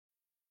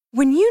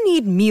When you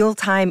need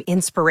mealtime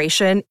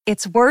inspiration,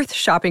 it's worth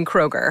shopping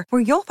Kroger,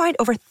 where you'll find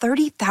over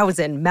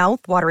 30,000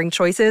 mouth-watering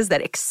choices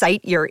that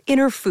excite your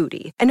inner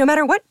foodie. And no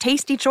matter what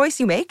tasty choice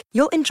you make,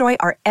 you'll enjoy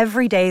our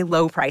everyday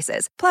low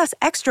prices, plus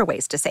extra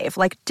ways to save,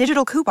 like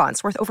digital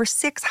coupons worth over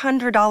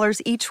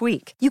 $600 each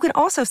week. You can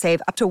also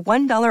save up to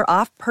 $1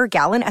 off per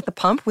gallon at the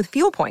pump with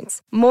fuel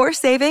points. More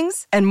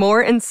savings and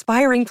more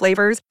inspiring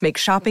flavors make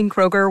shopping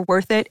Kroger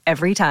worth it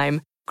every time.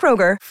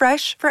 Kroger,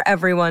 fresh for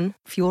everyone.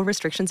 Fuel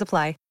restrictions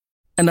apply.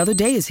 Another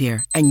day is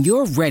here, and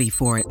you're ready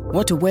for it.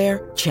 What to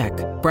wear? Check.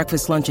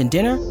 Breakfast, lunch, and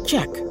dinner?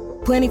 Check.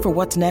 Planning for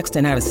what's next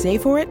and how to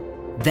save for it?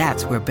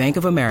 That's where Bank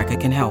of America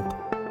can help.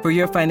 For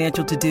your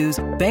financial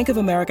to-dos, Bank of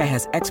America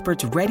has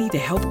experts ready to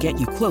help get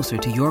you closer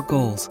to your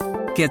goals.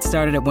 Get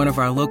started at one of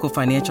our local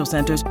financial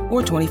centers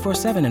or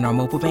 24/7 in our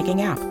mobile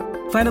banking app.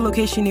 Find a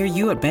location near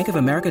you at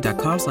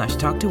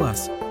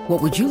bankofamerica.com/talktous.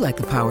 What would you like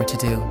the power to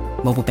do?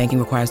 Mobile banking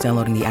requires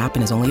downloading the app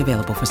and is only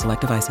available for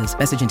select devices.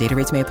 Message and data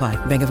rates may apply.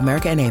 Bank of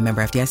America N.A.,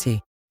 member FDIC.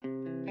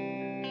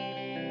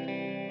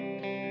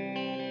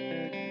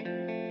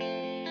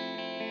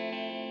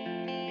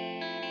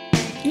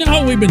 You know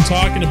how we've been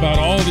talking about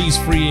all these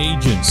free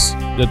agents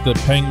that the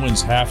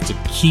Penguins have to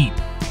keep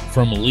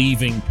from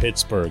leaving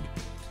Pittsburgh?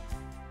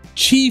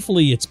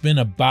 Chiefly, it's been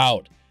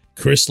about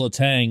Chris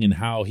Letang and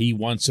how he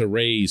wants a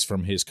raise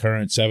from his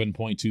current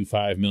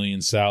 $7.25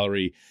 million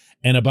salary,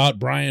 and about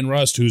Brian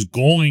Rust, who's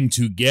going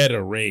to get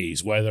a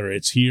raise, whether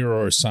it's here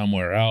or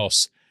somewhere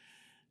else.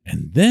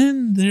 And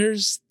then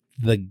there's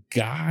the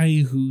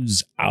guy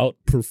who's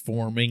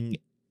outperforming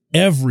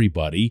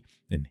everybody,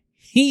 and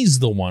he's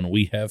the one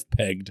we have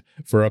pegged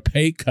for a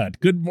pay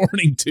cut. Good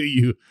morning to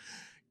you.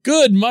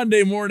 Good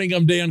Monday morning.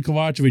 I'm Dan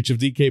Kovacevic of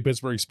DK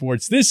Pittsburgh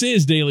Sports. This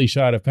is Daily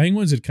Shot of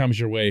Penguins. It comes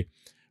your way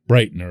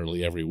bright and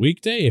early every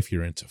weekday if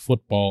you're into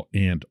football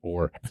and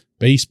or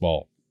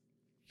baseball.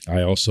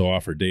 I also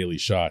offer daily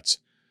shots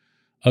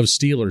of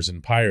Steelers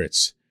and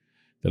Pirates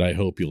that I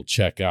hope you'll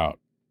check out.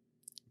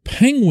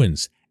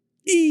 Penguins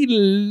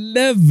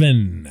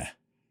 11,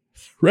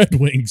 Red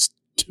Wings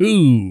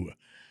 2.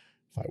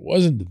 If I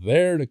wasn't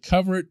there to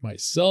cover it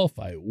myself,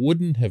 I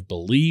wouldn't have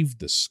believed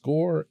the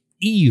score,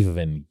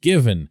 even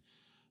given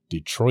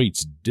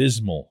Detroit's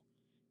dismal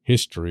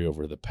history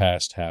over the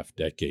past half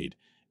decade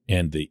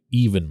and the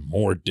even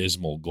more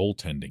dismal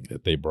goaltending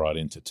that they brought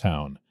into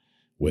town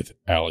with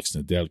Alex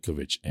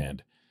Nedeljkovic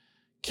and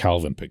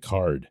Calvin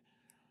Pickard.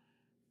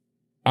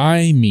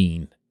 I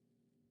mean,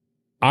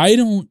 I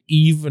don't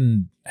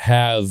even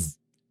have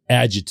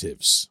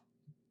adjectives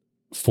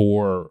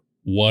for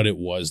what it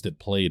was that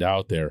played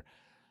out there.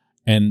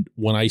 And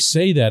when I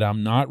say that,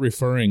 I'm not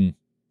referring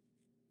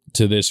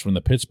to this from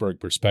the Pittsburgh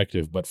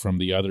perspective, but from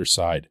the other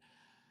side.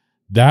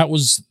 That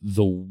was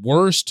the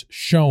worst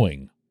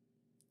showing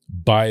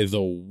by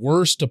the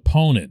worst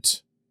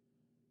opponent,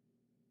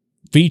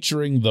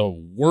 featuring the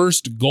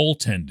worst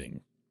goaltending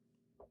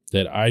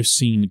that I've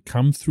seen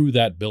come through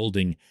that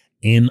building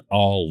in a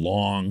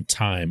long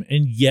time.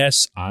 And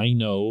yes, I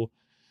know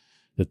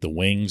that the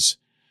Wings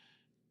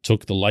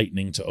took the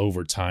Lightning to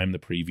overtime the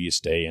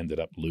previous day, ended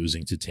up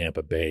losing to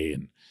Tampa Bay,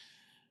 and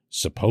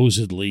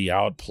supposedly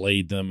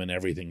outplayed them and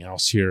everything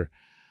else here.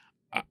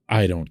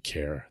 I don't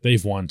care.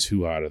 They've won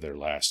 2 out of their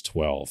last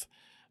 12.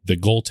 The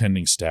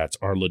goaltending stats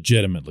are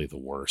legitimately the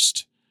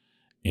worst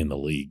in the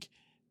league.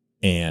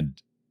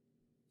 And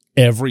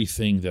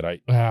everything that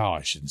I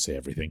shouldn't say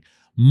everything.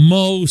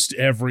 Most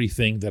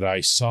everything that I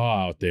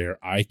saw out there,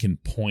 I can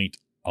point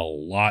a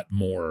lot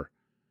more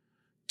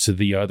to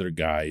the other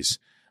guys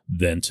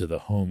than to the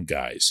home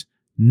guys.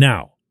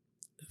 Now,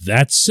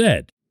 that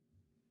said,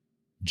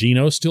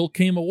 Gino still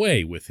came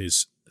away with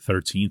his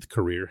 13th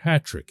career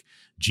hat trick.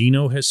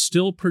 Gino has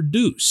still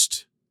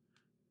produced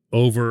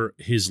over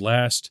his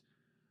last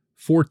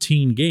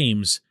 14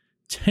 games,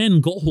 10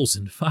 goals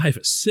and 5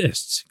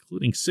 assists,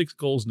 including 6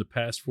 goals in the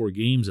past 4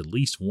 games, at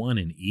least 1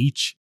 in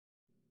each.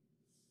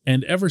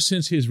 And ever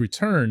since his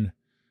return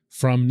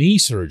from knee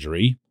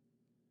surgery,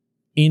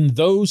 in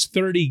those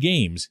 30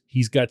 games,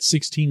 he's got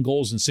 16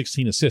 goals and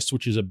 16 assists,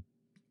 which is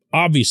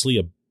obviously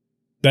a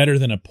better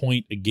than a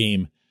point a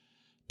game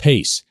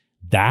pace.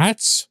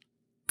 That's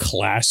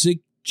classic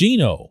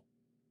Gino.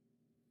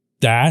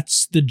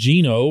 That's the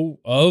Gino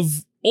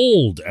of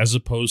old, as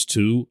opposed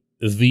to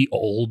the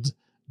old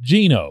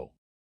Gino.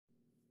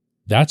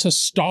 That's a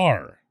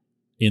star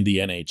in the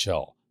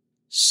NHL.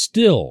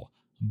 Still,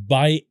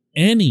 by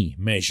any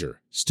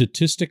measure,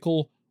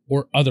 statistical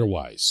or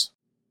otherwise.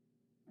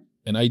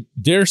 And I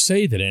dare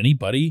say that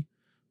anybody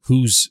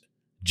who's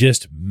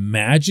just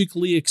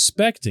magically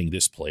expecting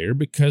this player,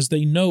 because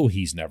they know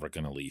he's never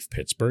going to leave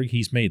Pittsburgh,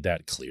 he's made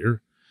that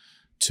clear,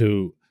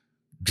 to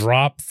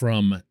drop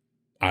from,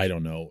 I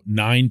don't know,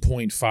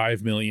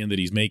 $9.5 million that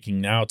he's making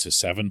now to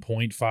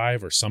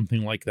 $7.5 or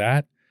something like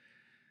that.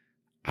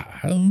 I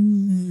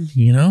don't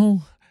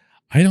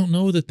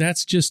know that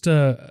that's just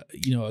a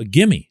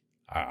gimme.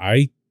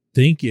 I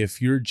think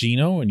if you're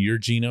Gino and you're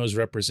Gino's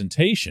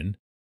representation,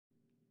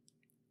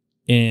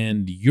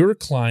 and your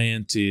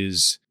client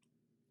is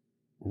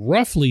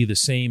roughly the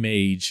same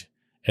age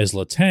as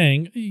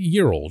Letang, a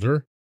year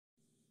older,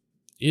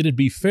 it'd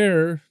be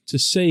fair to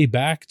say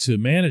back to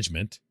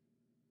management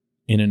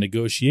in a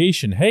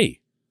negotiation, hey,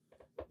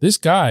 this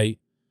guy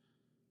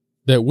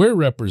that we're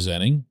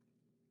representing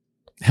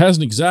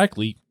hasn't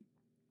exactly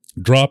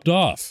dropped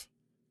off.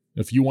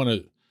 If you want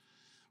to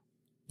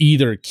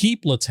either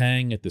keep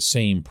Letang at the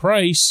same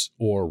price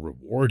or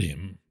reward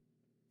him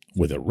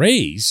with a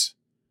raise,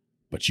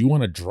 but you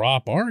want to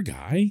drop our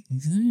guy,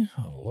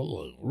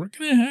 we're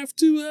gonna have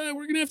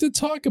to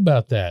talk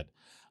about that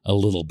a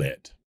little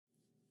bit.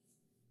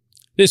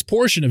 This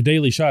portion of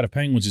Daily Shot of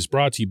Penguins is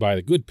brought to you by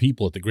the good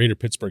people at the Greater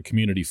Pittsburgh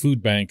Community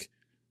Food Bank,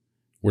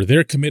 where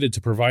they're committed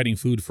to providing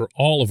food for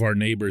all of our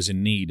neighbors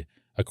in need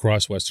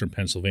across Western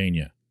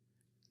Pennsylvania.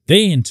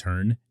 They, in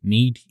turn,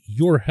 need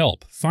your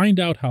help. Find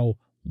out how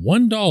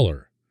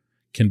 $1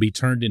 can be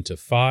turned into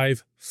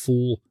 5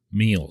 full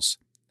meals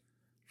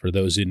for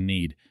those in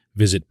need.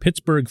 Visit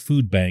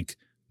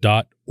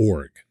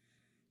pittsburghfoodbank.org.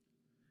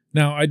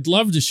 Now, I'd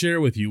love to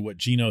share with you what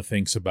Gino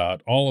thinks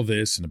about all of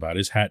this and about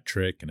his hat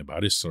trick and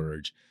about his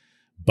surge,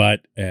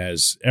 but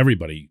as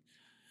everybody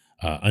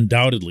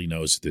undoubtedly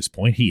knows at this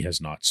point, he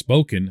has not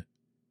spoken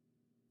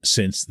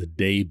since the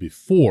day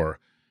before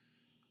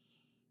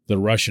the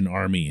Russian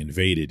army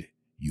invaded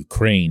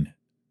Ukraine,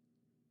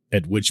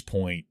 at which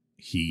point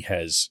he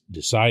has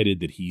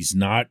decided that he's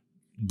not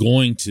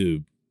going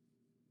to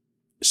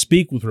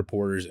speak with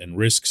reporters and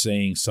risk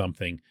saying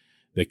something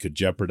that could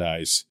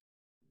jeopardize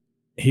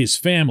his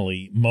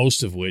family,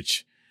 most of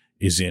which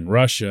is in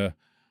Russia,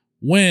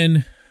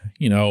 when,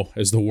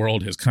 as the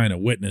world has kind of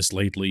witnessed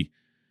lately,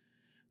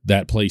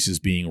 that place is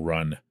being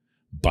run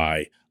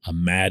by a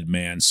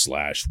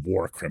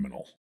madman/war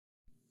criminal.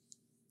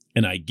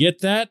 And I get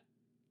that.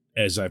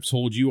 As I've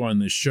told you on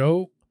this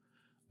show,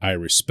 I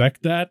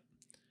respect that.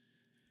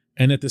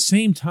 And at the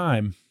same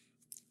time,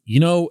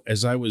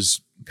 as I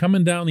was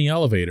coming down the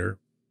elevator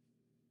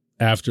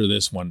after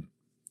this one,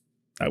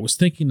 I was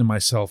thinking to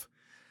myself,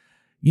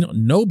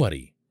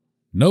 nobody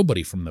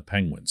from the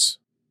Penguins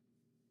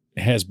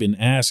has been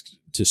asked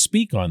to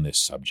speak on this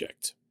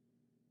subject.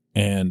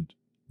 And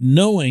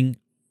knowing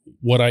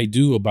what I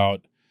do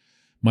about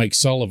Mike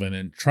Sullivan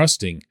and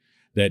trusting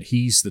that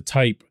he's the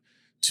type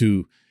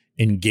to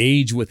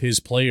engage with his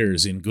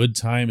players in good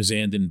times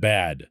and in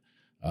bad,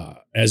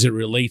 as it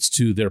relates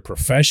to their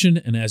profession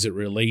and as it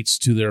relates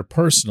to their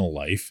personal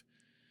life,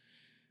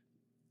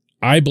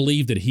 I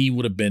believe that he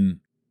would have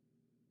been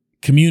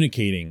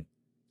communicating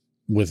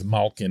with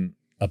Malkin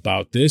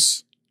about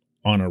this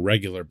on a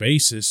regular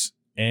basis,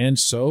 and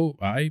so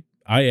I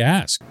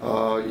asked.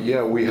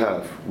 Yeah, we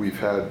have. We've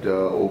had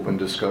open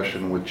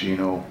discussion with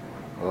Gino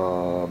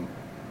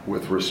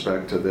with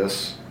respect to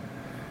this.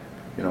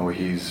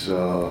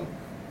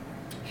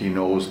 He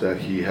knows that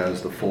he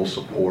has the full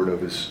support of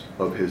his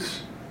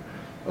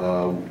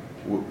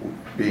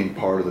being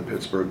part of the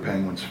Pittsburgh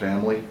Penguins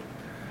family,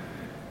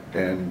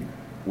 and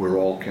we're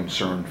all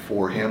concerned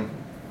for him.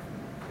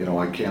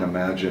 I can't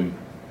imagine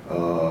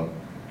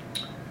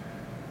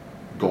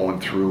going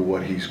through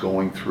what he's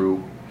going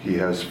through. He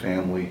has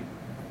family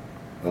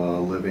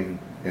living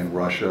in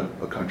Russia,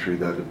 a country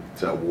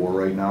that's at war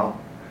right now,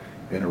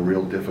 in a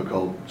real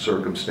difficult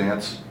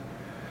circumstance,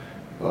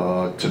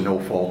 to no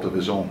fault of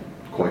his own,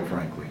 quite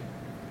frankly.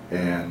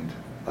 And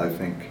I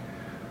think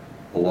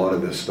a lot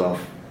of this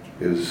stuff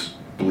is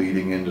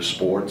bleeding into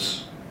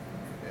sports,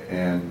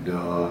 and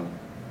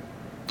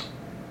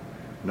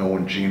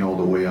knowing Gino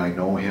the way I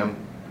know him,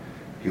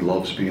 he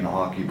loves being a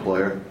hockey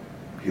player,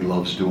 he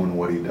loves doing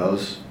what he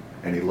does,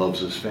 and he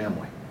loves his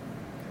family.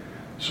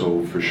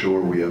 So for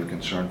sure we have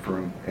concern for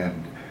him,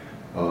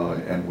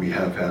 and we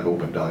have had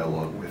open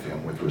dialogue with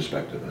him with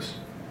respect to this.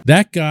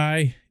 That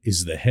guy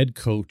is the head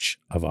coach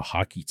of a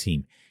hockey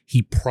team.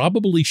 He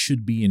probably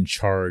should be in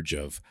charge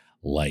of,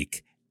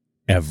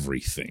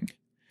 everything.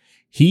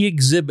 He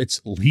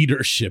exhibits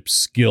leadership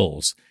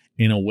skills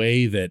in a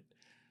way that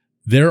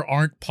there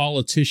aren't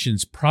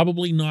politicians,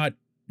 probably not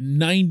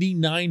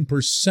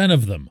 99%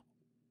 of them,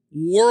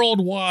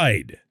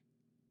 worldwide,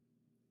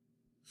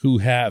 who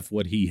have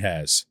what he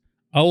has.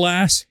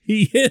 Alas,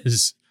 he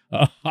is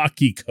a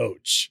hockey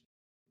coach.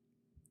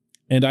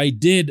 And I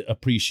did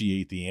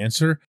appreciate the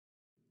answer,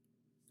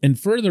 and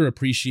further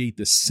appreciate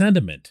the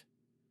sentiment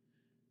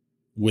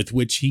with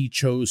which he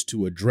chose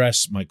to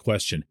address my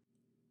question.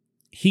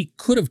 He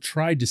could have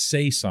tried to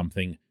say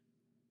something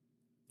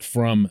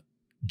from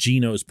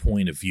Gino's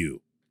point of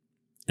view,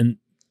 and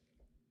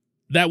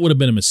that would have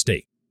been a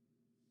mistake.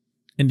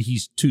 And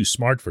he's too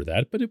smart for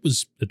that, but it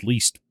was at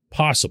least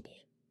possible.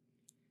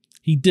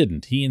 He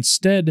didn't. He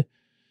instead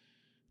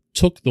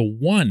took the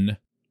one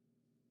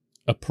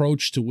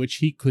approach to which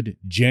he could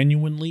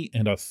genuinely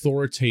and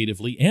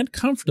authoritatively and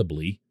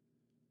comfortably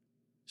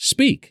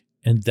speak,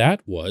 and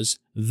that was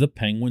the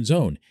Penguins'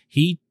 own.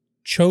 He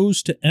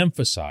chose to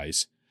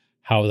emphasize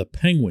how the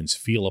Penguins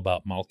feel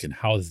about Malkin,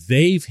 how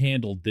they've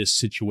handled this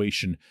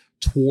situation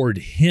toward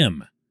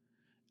him,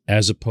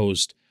 as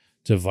opposed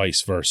to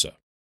vice versa.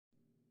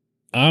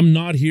 I'm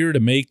not here to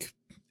make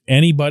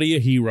anybody a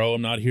hero.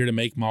 I'm not here to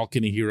make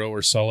Malkin a hero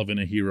or Sullivan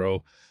a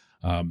hero.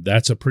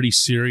 That's a pretty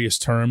serious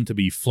term to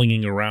be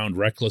flinging around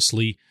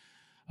recklessly,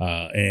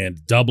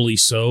 and doubly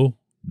so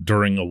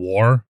during a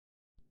war.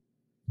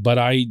 But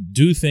I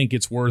do think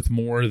it's worth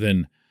more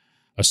than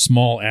a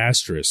small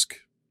asterisk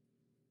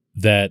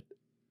that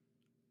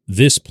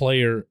this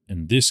player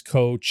and this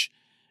coach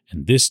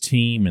and this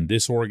team and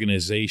this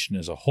organization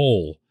as a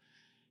whole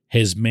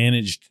has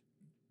managed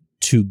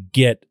to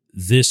get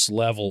this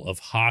level of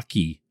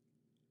hockey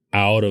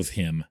out of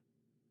him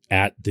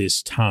at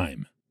this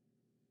time.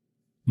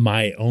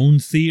 My own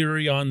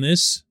theory on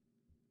this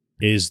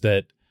is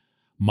that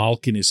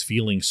Malkin is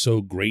feeling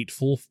so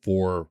grateful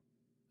for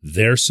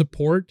their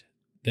support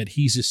that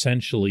he's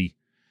essentially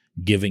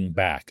giving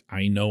back.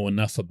 I know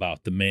enough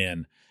about the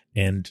man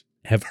and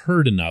have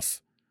heard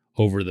enough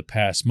over the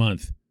past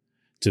month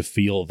to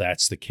feel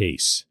that's the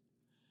case.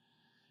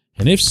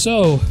 And if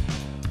so,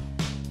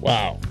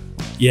 wow,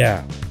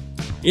 yeah,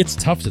 it's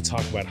tough to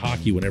talk about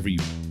hockey whenever you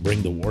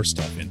bring the war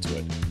stuff into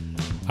it.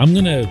 I'm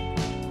going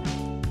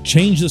to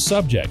change the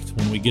subject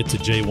when we get to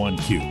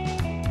J1Q.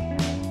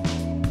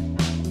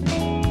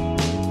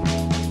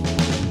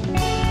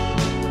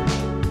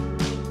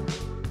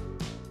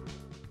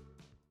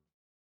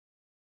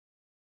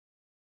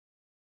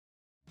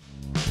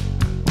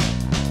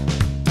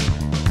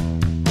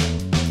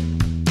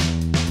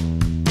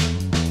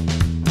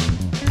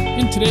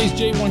 Today's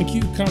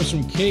J1Q comes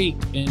from Kate,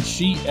 and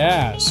she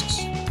asks,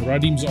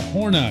 Radim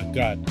Zohorna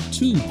got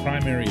 2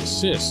 primary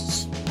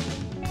assists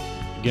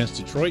against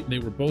Detroit, and they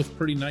were both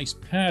pretty nice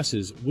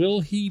passes. Will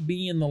he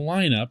be in the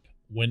lineup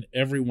when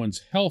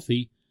everyone's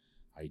healthy?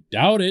 I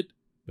doubt it,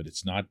 but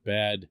it's not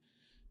bad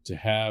to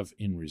have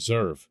in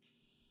reserve.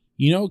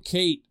 You know,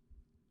 Kate,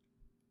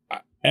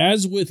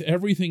 as with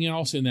everything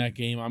else in that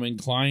game, I'm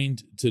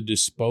inclined to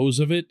dispose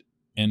of it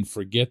and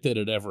forget that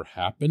it ever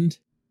happened.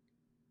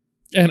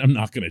 And I'm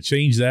not going to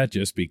change that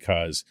just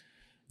because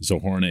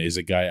Zohorna is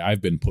a guy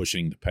I've been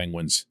pushing the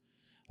Penguins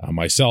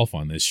myself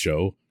on this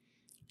show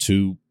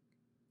to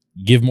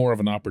give more of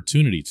an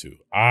opportunity to.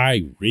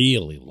 I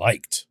really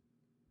liked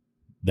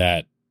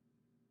that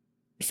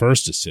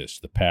first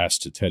assist, the pass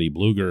to Teddy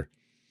Bluger,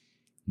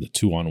 the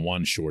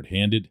 2-on-1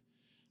 shorthanded.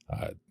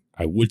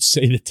 I would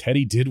say that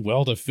Teddy did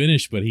well to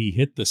finish, but he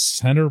hit the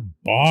center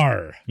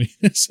bar. I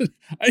mean,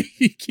 I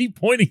keep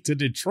pointing to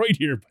Detroit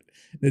here, but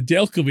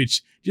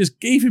Nedeljkovic just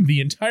gave him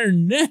the entire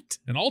net,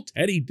 and all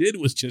Teddy did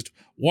was just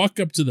walk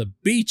up to the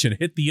beach and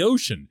hit the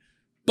ocean.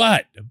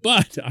 But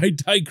I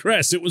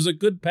digress. It was a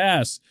good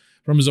pass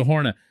from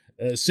Zohorna.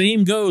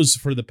 Same goes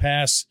for the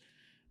pass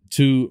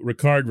to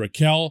Rickard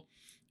Rakell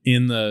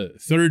in the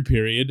third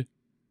period.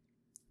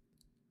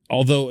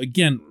 Although,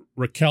 again,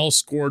 Rakell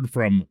scored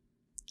from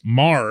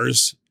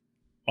Mars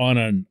on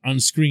an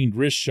unscreened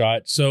wrist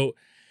shot. So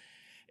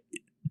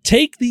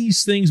take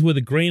these things with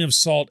a grain of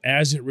salt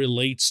as it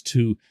relates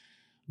to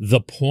the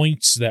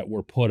points that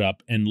were put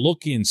up and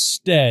look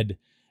instead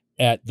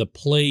at the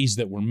plays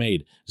that were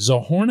made.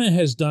 Zohorna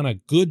has done a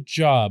good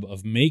job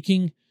of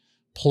making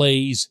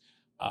plays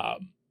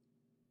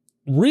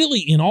really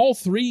in all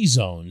 3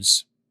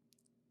 zones,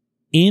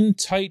 in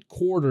tight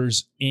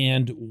quarters,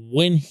 and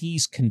when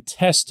he's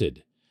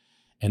contested.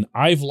 And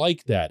I've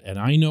liked that. And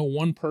I know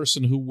one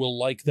person who will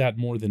like that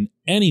more than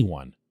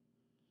anyone,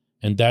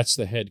 and that's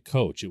the head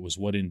coach. It was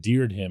what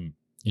endeared him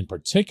in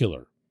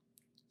particular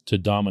to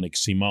Dominic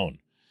Simon.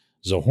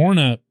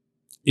 Zohorna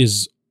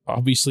is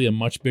obviously a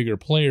much bigger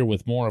player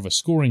with more of a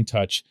scoring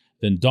touch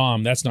than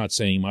Dom. That's not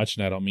saying much,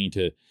 and I don't mean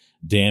to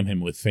damn him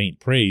with faint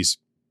praise.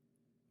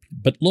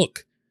 But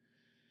look,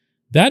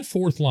 that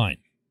fourth line,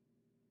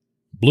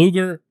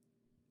 Bluger,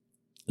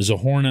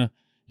 Zohorna,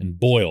 and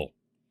Boyle,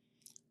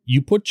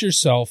 you put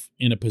yourself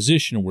in a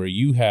position where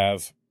you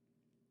have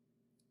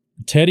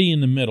Teddy in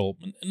the middle,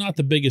 not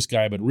the biggest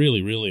guy, but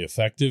really, really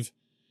effective,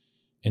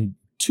 and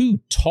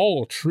 2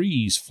 tall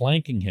trees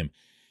flanking him.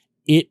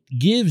 It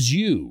gives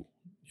you,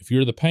 if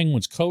you're the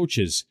Penguins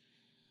coaches,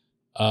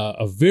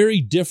 a very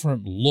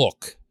different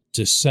look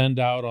to send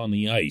out on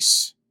the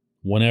ice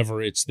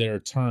whenever it's their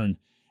turn,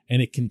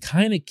 and it can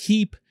kind of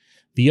keep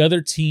the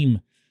other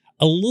team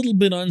a little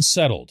bit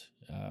unsettled.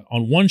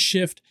 On one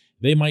shift,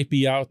 they might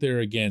be out there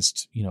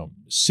against,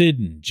 Sid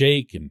and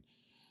Jake, and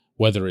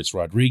whether it's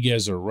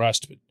Rodriguez or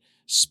Rust, but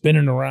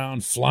spinning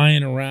around,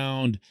 flying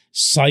around,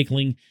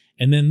 cycling.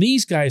 And then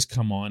these guys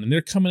come on, and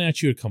they're coming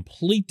at you a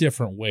complete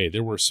different way.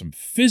 There were some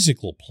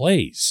physical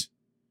plays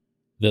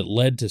that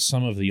led to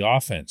some of the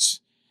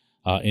offense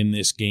in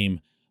this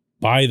game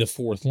by the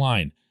fourth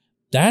line.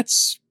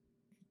 That's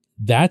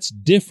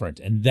different,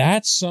 and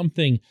that's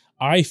something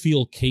I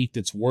feel, Kate,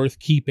 that's worth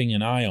keeping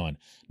an eye on.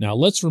 Now,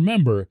 let's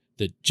remember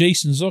that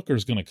Jason Zucker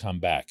is going to come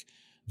back,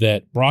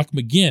 that Brock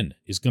McGinn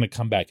is going to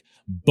come back.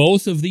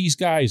 Both of these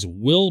guys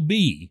will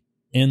be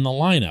in the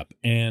lineup,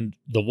 and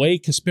the way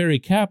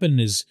Kasperi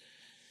Kapanen is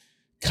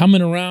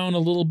coming around a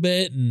little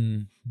bit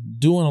and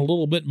doing a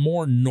little bit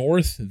more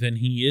north than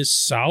he is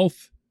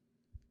south,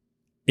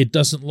 it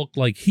doesn't look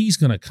like he's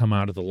going to come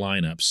out of the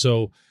lineup.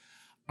 So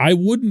I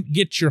wouldn't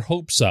get your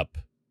hopes up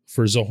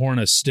for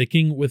Zohorna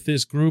sticking with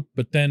this group,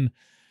 but then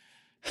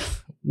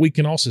we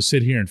can also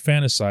sit here and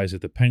fantasize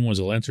that the Penguins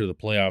will enter the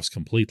playoffs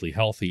completely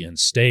healthy and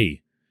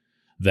stay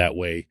that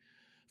way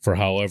for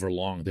however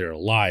long they're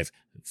alive.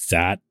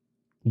 That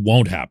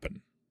won't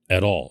happen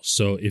at all.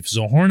 So if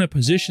Zohorna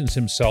positions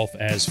himself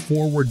as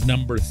forward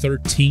number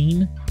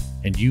 13,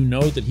 and you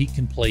know that he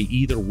can play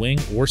either wing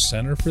or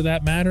center for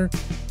that matter,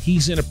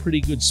 he's in a pretty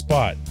good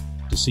spot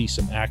to see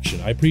some action.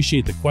 I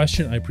appreciate the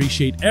question. I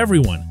appreciate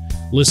everyone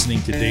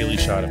listening to Daily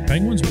Shot of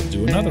Penguins. We'll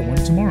do another one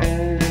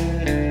tomorrow.